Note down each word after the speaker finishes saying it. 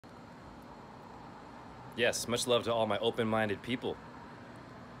Yes, much love to all my open-minded people.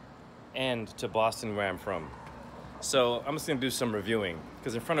 And to Boston, where I'm from. So I'm just gonna do some reviewing,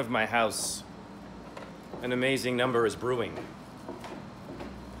 because in front of my house, an amazing number is brewing.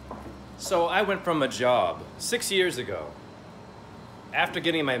 So I went from a job 6 years ago, after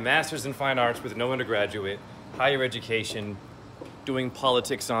getting my master's in fine arts with no undergraduate, higher education, doing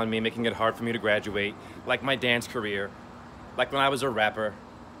politics on me, making it hard for me to graduate, like my dance career, like when I was a rapper,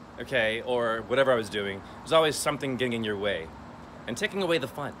 okay, or whatever I was doing. There's always something getting in your way and taking away the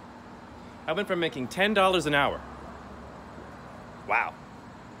fun. I went from making $10 an hour, wow,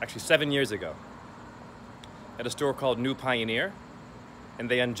 actually 7 years ago, at a store called New Pioneer, and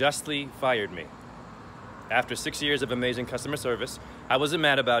they unjustly fired me. After 6 years of amazing customer service, I wasn't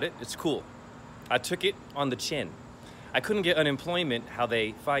mad about it, it's cool. I took it on the chin. I couldn't get unemployment how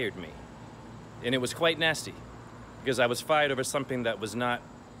they fired me. And it was quite nasty, because I was fired over something that was not,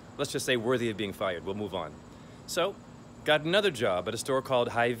 let's just say, worthy of being fired. We'll move on. So, got another job at a store called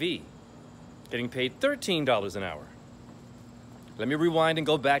Hy-Vee, getting paid $13 an hour. Let me rewind and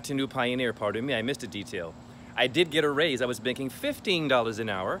go back to New Pioneer. Pardon me, I missed a detail. I did get a raise. I was making $15 an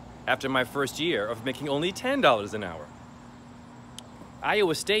hour after my first year of making only $10 an hour.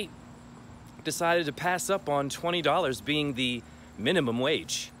 Iowa State decided to pass up on $20 being the minimum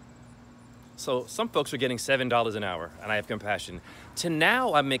wage. So some folks are getting $7 an hour, and I have compassion. To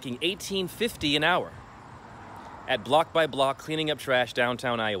now I'm making $18.50 an hour at block by block cleaning up trash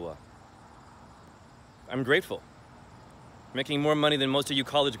downtown Iowa. I'm grateful. Making more money than most of you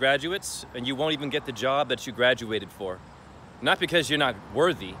college graduates, and you won't even get the job that you graduated for. Not because you're not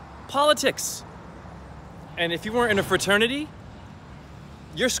worthy. Politics. And if you weren't in a fraternity,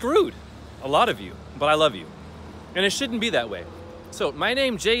 you're screwed. A lot of you, but I love you. And it shouldn't be that way. So my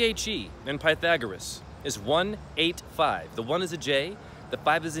name, J-H-E, in Pythagoras, is 185. The 1 is a J, the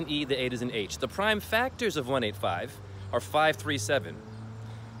 5 is an E, the 8 is an H. The prime factors of 185 are 5, 3, 7.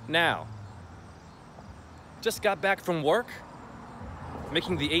 Now, just got back from work,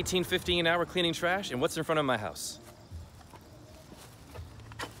 making the $18.50 an hour cleaning trash, and what's in front of my house?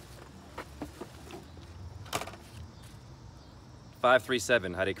 Five, 3,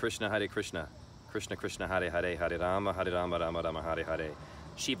 7. Hare Krishna, Hare Krishna. Krishna, Krishna, Hare Hare. Hare Rama, Rama, Rama, Hare Hare.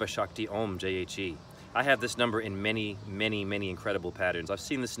 Shiva Shakti Om, J-H-E. I have this number in many, many, many incredible patterns. I've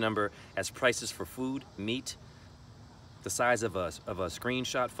seen this number as prices for food, meat, the size of a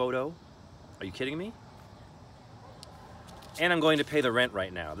screenshot photo. Are you kidding me? And I'm going to pay the rent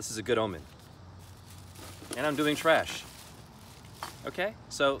right now. This is a good omen. And I'm doing trash. Okay?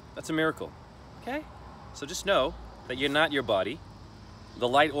 So that's a miracle. Okay? So just know that you're not your body. The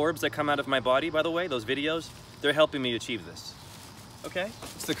light orbs that come out of my body, by the way, those videos, they're helping me achieve this. Okay?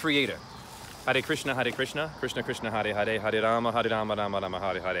 It's the Creator. Hare Krishna, Hare Krishna. Krishna, Krishna, Hare Hare. Hare Rama, Rama, Rama,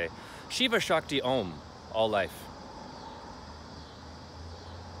 Hare Hare. Shiva Shakti Om. All life.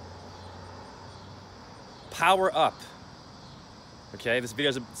 Power up. Okay, this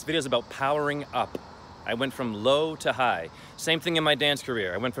video is about powering up. I went from low to high. Same thing in my dance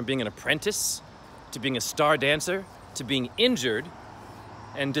career. I went from being an apprentice to being a star dancer to being injured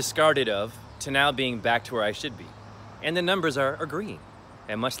and discarded of to now being back to where I should be. And the numbers are agreeing.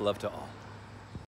 And much love to all.